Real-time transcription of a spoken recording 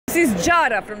This is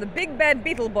Jara from the Big Bad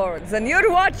Beetleborgs, and you're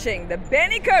watching the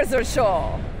Benny Cursor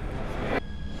Show.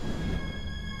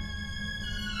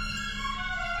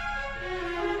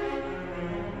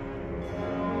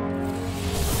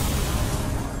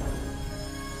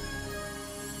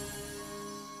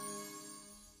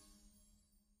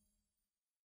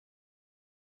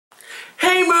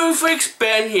 Hey movie freaks,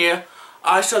 Ben here.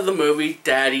 I saw the movie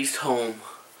Daddy's Home,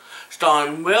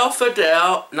 starring Will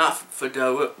Ferrell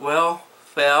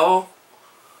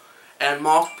and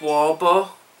Mark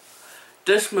Wahlberg.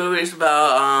 This movie is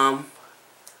about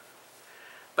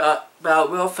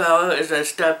Will Ferrell is a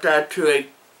stepdad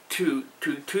to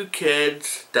two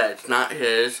kids that's not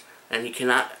his, and he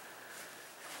cannot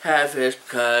have his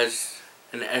because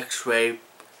an X-ray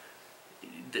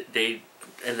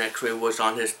was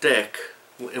on his dick.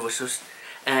 It was just,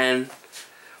 and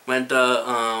when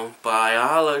the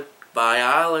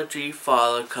biology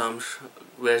father comes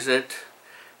visit,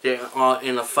 they are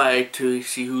in a fight to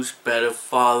see who's better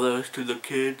fathers to the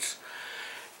kids.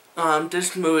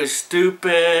 This movie is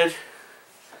stupid,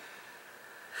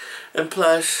 and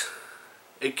plus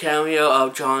a cameo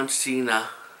of John Cena.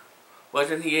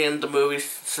 Wasn't he in the movie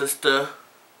Sister?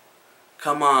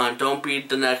 Come on, don't be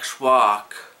the next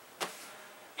Rock.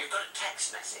 You've got a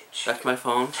text message. That's my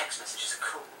phone. Text messages are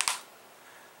cool.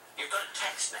 You've got a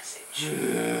text message.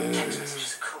 Text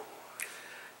messages are cool.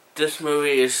 This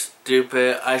movie is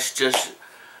stupid. I should just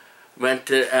rent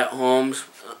it at home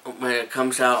when it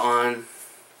comes out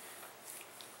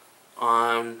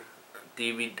on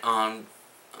DVD, on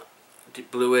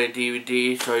Blu-ray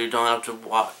DVD, so you don't have to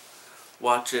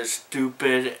watch it.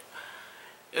 Stupid.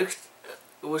 It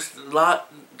was a lot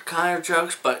kind of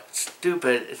jokes, but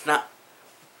stupid. It's not.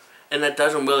 And that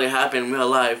doesn't really happen in real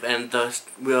life, and the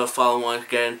real father wants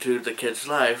to get into the kid's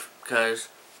life because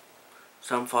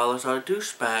some fathers are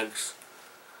douchebags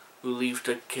who leave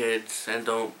the kids and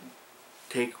don't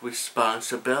take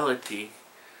responsibility.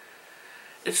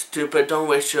 It's stupid. Don't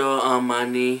waste your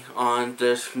money on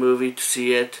this movie to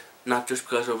see it, not just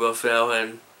because of Will Ferrell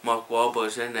and Mark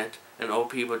Wahlberg's in it, and old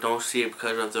people don't see it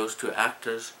because of those two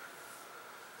actors.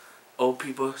 Old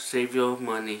people, save your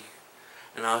money.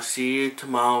 And I'll see you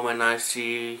tomorrow when I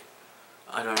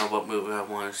don't know what movie I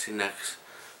want to see next.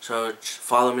 So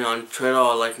follow me on Twitter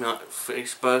or like me on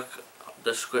Facebook,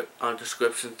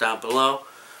 descriptions down below.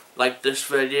 Like this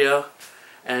video,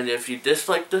 and if you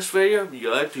dislike this video,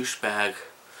 you're a douchebag.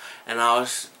 And I'll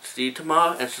see you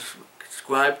tomorrow, and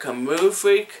subscribe, come movie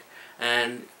freak.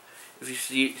 And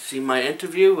if you see my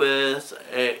interview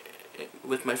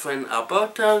with my friend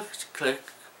Alberto, click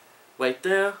right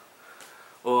there.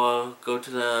 Or go to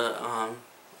the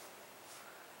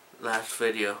last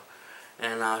video,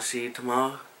 and I'll see you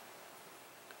tomorrow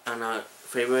on our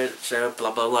favorite Sarah blah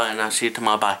blah blah, and I'll see you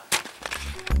tomorrow. Bye.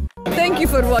 Thank you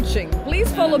for watching.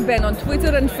 Please follow Ben on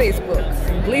Twitter and Facebook.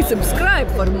 Please subscribe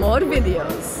for more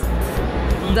videos.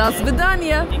 До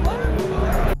свидания.